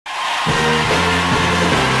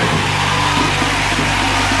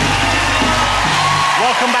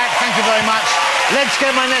Welcome back, thank you very much. Let's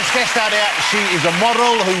get my next guest out here. She is a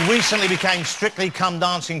model who recently became Strictly Come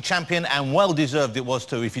Dancing champion, and well-deserved it was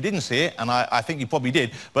too. If you didn't see it, and I think you probably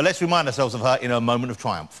did, but let's remind ourselves of her in her moment of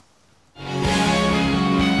triumph. She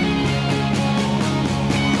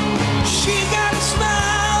got a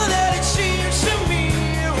smile that it seems to me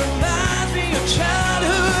reminds me of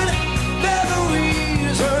childhood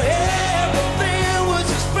memories. Her everything was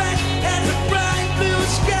as fresh as a bright blue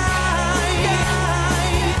sky.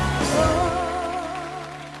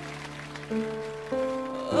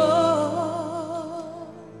 Oh,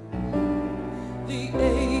 the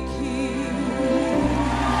aching.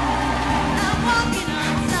 I'm walking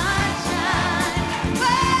on sunshine. Whoa,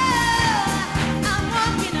 I'm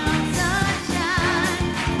walking on sunshine.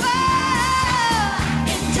 Whoa,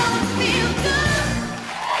 it don't feel good.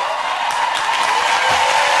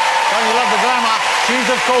 Don't you love the glamour? She's,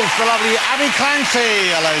 of course, the lovely Abbey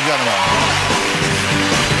Clancy. Hello, gentlemen.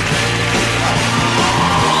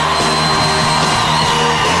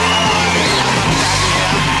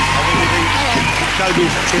 Abbey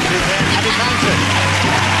Clancy.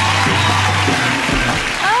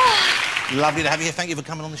 Lovely to have you here. Thank you for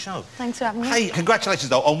coming on the show. Thanks for having me. Hey, congratulations,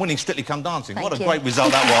 though, on winning Strictly Come Dancing. Thank what a you. great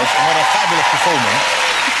result that was, and what a fabulous performance.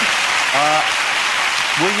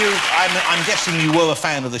 Were you... I'm guessing you were a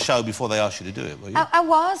fan of the show before they asked you to do it, were you? I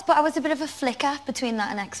was, but I was a bit of a flicker between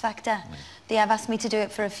that and X Factor. They have asked me to do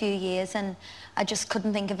it for a few years, and I just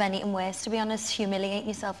couldn't think of anything worse, to be honest. Humiliating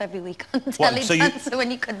yourself every week on telly dancer when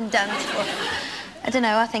you couldn't dance. But I don't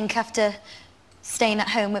know, I think after staying at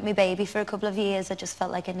home with my baby for a couple of years, I just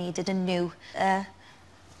felt like I needed a new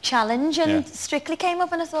challenge, and Strictly came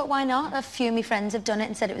up, and I thought, why not? A few of my friends have done it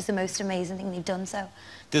and said it was the most amazing thing they've done, so...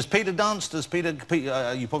 Does Peter dance? Does Peter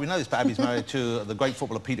you probably know this, but Abby's married to the great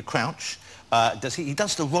footballer Peter Crouch. He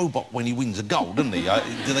does the robot when he wins a goal, doesn't he?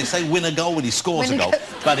 Do they say win a goal when he scores a goal?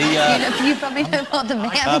 But he... you probably know more than me.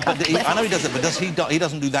 I know he does it, but he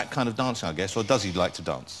doesn't do that kind of dancing, I guess, or does he like to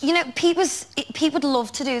dance? You know, Pete would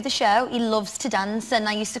love to do the show. He loves to dance, and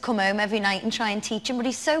I used to come home every night and try and teach him, but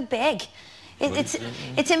he's so big.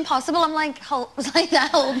 It's impossible. I'm like that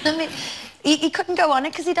holding him. He couldn't go on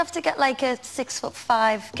it because he'd have to get like a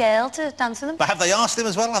 6'5" girl to dance with him. But have they asked him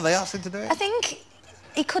as well? Have they asked him to do it? I think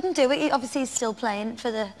he couldn't do it. Obviously, he's still playing for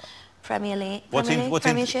the Premier League.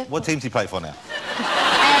 Premiership. What team does he play for now?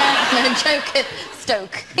 No, I'm joking.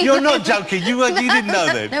 Stoke. You're not joking. You didn't know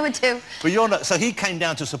then. No, I do. But you're not. So he came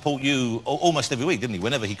down to support you almost every week, didn't he?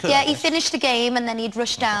 Whenever he could. Yeah, he finished the game and then he'd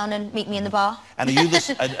rush down and meet me in the bar. And are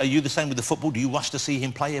you the same with the football? Do you rush to see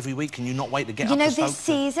him play every week? Can you not wait to get up to Stoke? You know, this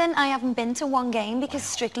season I haven't been to one game because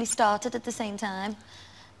Strictly started at the same time.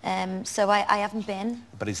 So I haven't been.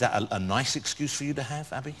 But is that a nice excuse for you to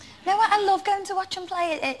have, Abby? No, I love going to watch him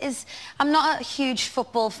play. I'm not a huge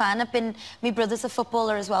football fan. My brother's a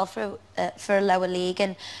footballer as well for a lower league,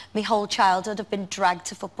 and my whole childhood I've been dragged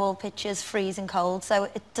to football pitches, freezing cold, so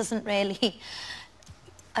it doesn't really...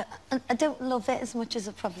 I don't love it as much as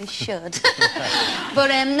I probably should. But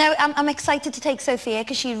no, I'm excited to take Sophia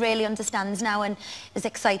because she really understands now and is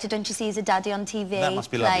excited when she sees her daddy on TV that must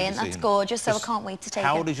be playing. Lovely to see That's him. gorgeous, so I can't wait to take her.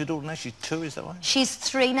 How old is your daughter now? She's 2, is that right? She's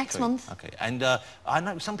 3 next month. Okay, and I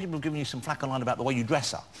know some people have given you some flack online about the way you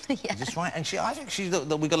dress her. Yeah. Is this right? And I think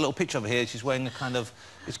we got a little picture of her here. She's wearing a kind of...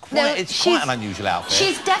 It's quite an unusual outfit.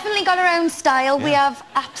 She's definitely got her own style. Yeah. We have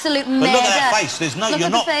absolute murder. But look at her face. There's no...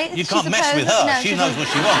 You can't mess with her. No, she knows what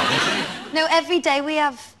she wants. No, every day we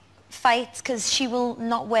have fights because she will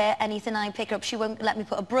not wear anything I pick her up. She won't let me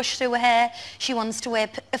put a brush through her hair. She wants to wear...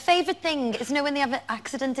 A favourite thing is, when they have an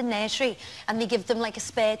accident in nursery and they give them, like, a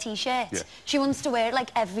spare T-shirt. Yeah. She wants to wear it,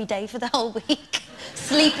 like, every day for the whole week.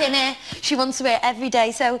 Sleep in it. She wants to wear it every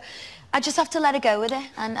day. So I just have to let her go with it.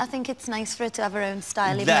 And I think it's nice for her to have her own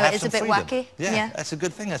style, even though it is a bit wacky. Yeah, that's a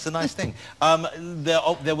good thing. That's a nice thing.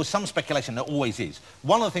 There was some speculation, there always is.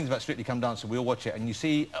 One of the things about Strictly Come Dancing, we all watch it, and you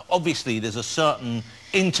see, obviously, there's a certain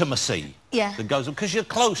intimacy that goes on, because you're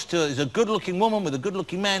close to... There's a good-looking woman with a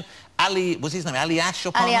good-looking man. Ali, was his name Ali Ash,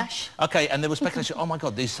 your partner? Ali Ash. Okay, and there was speculation, oh, my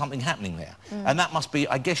God, there's something happening there. And that must be...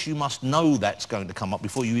 I guess you must know that's going to come up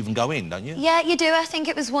before you even go in, don't you? Yeah, you do. I think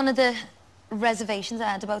it was one of the reservations I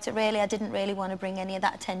had about it, really. I didn't really want to bring any of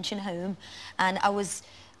that attention home, and I was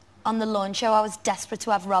on the launch show, I was desperate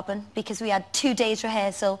to have Robin because we had 2 days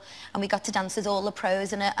rehearsal and we got to dance with all the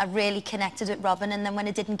pros, and I really connected with Robin. And then when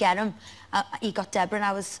I didn't get him, he got Deborah, and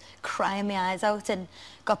I was crying my eyes out, and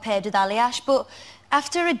got paired with Ali Ash. But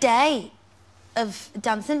after a day of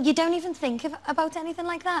dancing, you don't even think about anything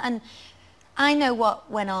like that. And I know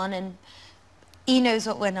what went on, and he knows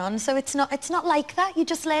what went on, so it's not like that. You're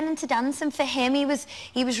just learning to dance, and for him, he was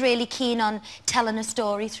really keen on telling a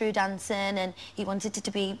story through dancing, and he wanted it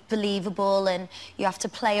to be believable, and you have to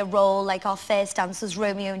play a role. Like our first dance was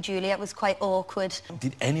Romeo and Juliet, was quite awkward.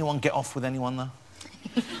 Did anyone get off with anyone though?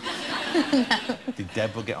 No. Did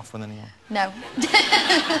Deborah get off with anyone? No.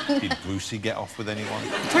 Did Brucey get off with anyone?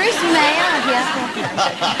 Bruce may have,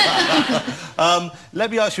 yes. Let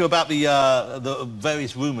me ask you about the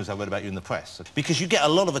various rumours I read about you in the press. Because you get a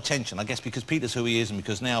lot of attention, I guess, because Peter's who he is, and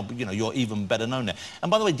because now, you know, you're even better known now. And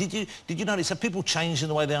by the way, did you notice that people changed in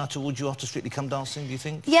the way they are towards you after Strictly Come Dancing, do you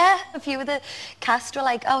think? Yeah, a few of the cast were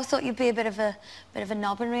like, oh, I thought you'd be a bit of a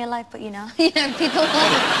knob in real life, but you know, people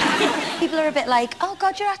are a bit like, oh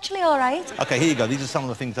God, you're actually all right. OK, here you go. These are some of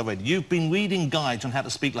the things I read. You've been reading guides on how to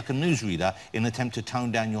speak like a newsreader in an attempt to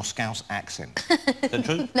tone down your Scouse accent. Is that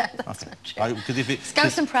true? No, that's not true. Because if it,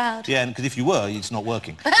 Scouse and proud. Yeah, because if you were, it's not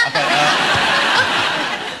working. OK.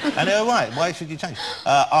 And they're right. Why should you change?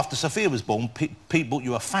 After Sophia was born, Pete bought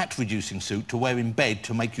you a fat-reducing suit to wear in bed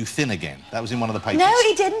to make you thin again. That was in one of the papers. No,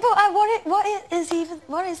 he didn't. But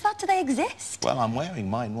what is that? Do they exist? Well, I'm wearing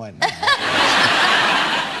mine right now.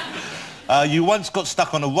 You once got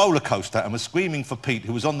stuck on a roller coaster and were screaming for Pete,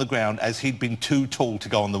 who was on the ground, as he'd been too tall to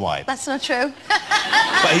go on the ride. That's not true.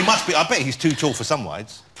 But he must be. I bet he's too tall for some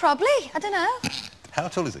rides. Probably. I don't know. How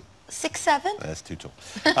tall is he? 6'7". That's too tall.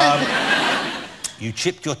 You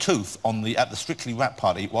chipped your tooth at the Strictly Rap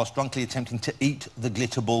party whilst drunkenly attempting to eat the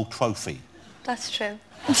glitter ball trophy. That's true.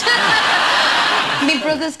 My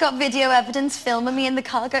brother's got video evidence filming me in the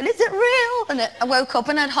car going, is it real? And I woke up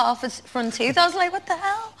and had half a front tooth. I was like, what the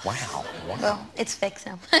hell? Wow. Well, it's fixed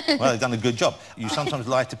now. Well, they've done a good job. You sometimes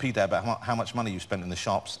lie to Peter about how much money you spent in the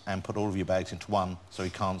shops and put all of your bags into one so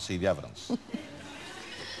he can't see the evidence.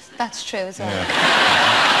 That's true as well. Yeah.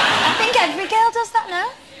 I think every girl does that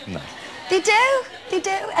now. No. They do.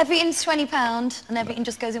 Everything's £20 and everything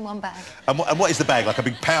just goes in one bag. And what is the bag? Like a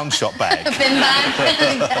big pound shop bag? A bin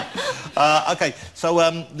bag. OK, so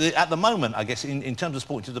at the moment, I guess, in terms of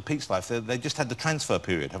sport, in terms of Pete's life, they just had the transfer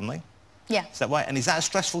period, haven't they? Yeah. Is that right? And is that a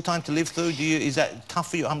stressful time to live through? Is that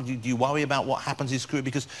tough for you? Do you worry about what happens in his career?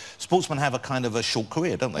 Because sportsmen have a kind of a short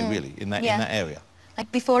career, don't they, really, in that area? Like,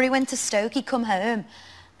 before he went to Stoke, he'd come home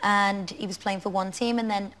and he was playing for one team, and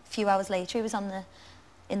then a few hours later he was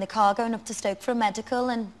in the car going up to Stoke for a medical,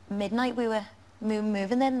 and midnight we were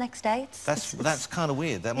moving there the next day. That's kind of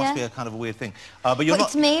weird. That must be a kind of a weird thing. But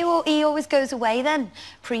it's me. He always goes away then,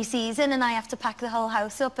 pre-season, and I have to pack the whole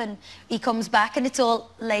house up, and he comes back and it's all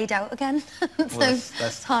laid out again. So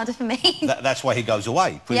it's harder for me. That's why he goes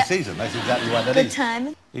away, pre-season. That's exactly why that is. Good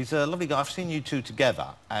time. He's a lovely guy. I've seen you two together,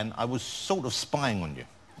 and I was sort of spying on you.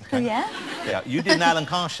 Okay? Oh, yeah? Yeah, you did an Alan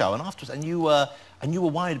Carr show, and afterwards, and you were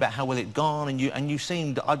worried about how well it'd gone, and you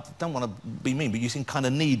seemed, I don't want to be mean, but you seemed kind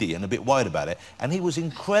of needy and a bit worried about it, and he was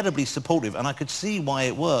incredibly supportive, and I could see why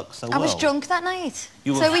it worked so well. I was drunk that night.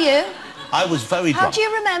 So were you? I was very drunk. How do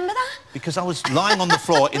you remember that? Because I was lying on the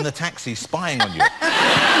floor in the taxi spying on you.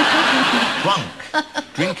 Drunk,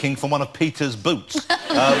 drinking from one of Peter's boots. But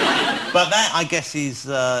that, I guess, is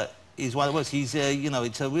why it works. He's, you know,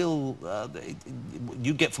 it's a real...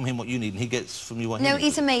 you get from him what you need, and he gets from you what he needs. No,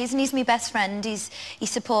 he's amazing. He's my best friend. He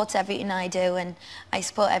supports everything I do, and I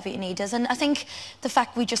support everything he does. And I think the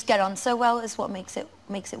fact we just get on so well is what makes it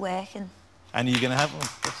work. And you're going to have...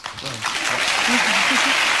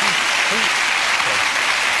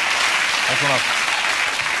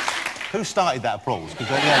 Who started that applause? Because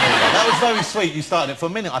that was very sweet. You started it. For a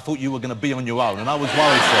minute, I thought you were going to be on your own, and I was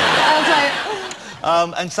worried for you. I was like...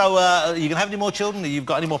 and so, you going to have any more children? You've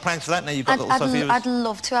got any more plans for that? Now you've got little Sophia's? I'd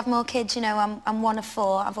love to have more kids. You know, I'm one of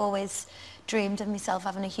 4. I've always dreamed of myself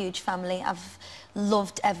having a huge family. I've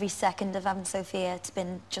loved every second of having Sophia. It's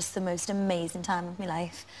been just the most amazing time of my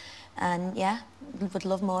life. And, yeah, would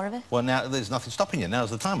love more of it. Well, now there's nothing stopping you.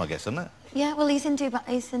 Now's the time, I guess, isn't it? Yeah, well, he's in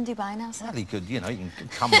Dubai now, so... Well, he could, you know, he can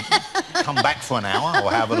come back for an hour, or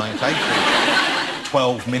however long it takes,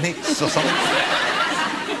 12 minutes or something.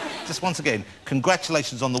 Just once again,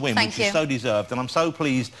 congratulations on the win, which is so deserved, and I'm so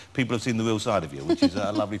pleased people have seen the real side of you, which is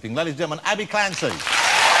a lovely thing. Ladies and gentlemen, Abbey Clancy.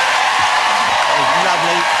 That was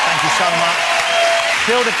lovely. Thank you so much.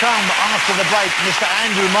 Still to come after the break, Mr.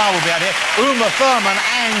 Andrew Marr will be out here, Thurman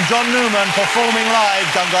and John Newman performing live.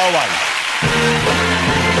 Don't go away.